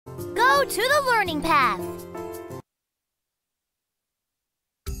go to the learning path.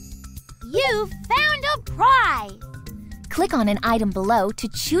 You've found a prize! Click on an item below to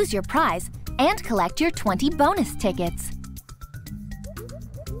choose your prize and collect your 20 bonus tickets.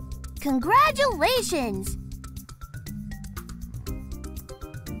 Congratulations!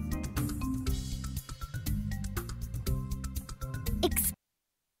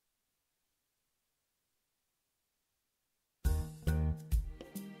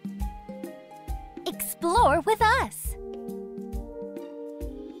 Explore with us.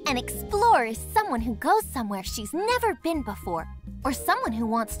 An explorer is someone who goes somewhere she's never been before, or someone who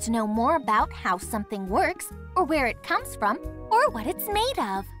wants to know more about how something works, or where it comes from, or what it's made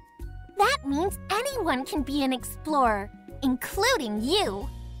of. That means anyone can be an explorer, including you.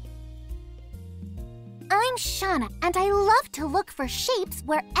 I'm Shawna, and I love to look for shapes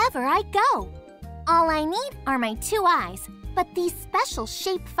wherever I go. All I need are my 2 eyes, but these special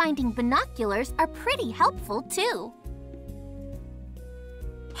shape-finding binoculars are pretty helpful too.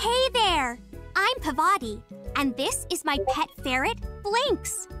 Hey there! I'm Pavati, and this is my pet ferret,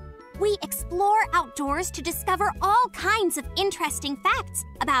 Blinks. We explore outdoors to discover all kinds of interesting facts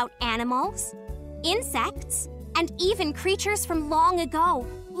about animals, insects, and even creatures from long ago,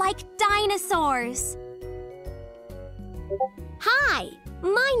 like dinosaurs. Hi,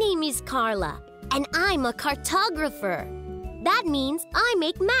 my name is Carla, and I'm a cartographer. That means I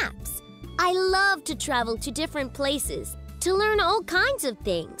make maps. I love to travel to different places to learn all kinds of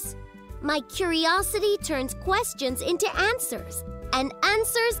things. My curiosity turns questions into answers, and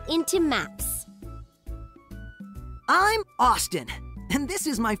answers into maps. I'm Austin, and this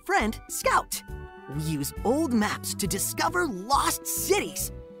is my friend, Scout. We use old maps to discover lost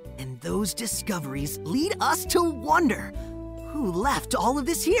cities, and those discoveries lead us to wonder. Who left all of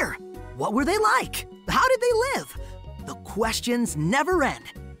this here? What were they like? How did they live? The questions never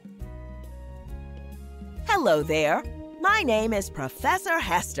end. Hello there. My name is Professor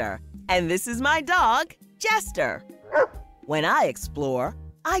Hester, and this is my dog, Jester. When I explore,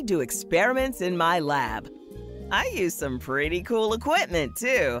 I do experiments in my lab. I use some pretty cool equipment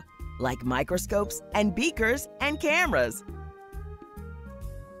too, like microscopes and beakers and cameras.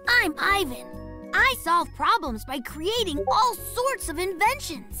 I'm Ivan. I solve problems by creating all sorts of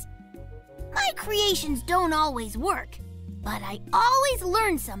inventions. My creations don't always work, but I always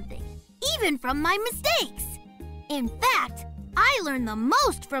learn something, even from my mistakes. In fact, I learn the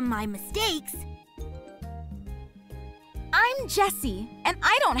most from my mistakes. I'm Jessie, and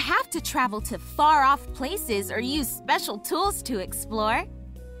I don't have to travel to far-off places or use special tools to explore.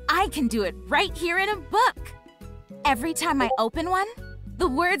 I can do it right here in a book. Every time I open one, the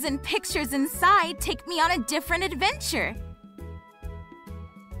words and pictures inside take me on a different adventure.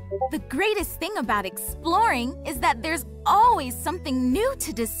 The greatest thing about exploring is that there's always something new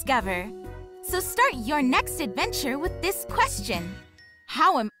to discover. So start your next adventure with this question: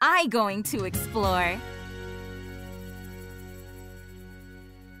 how am I going to explore?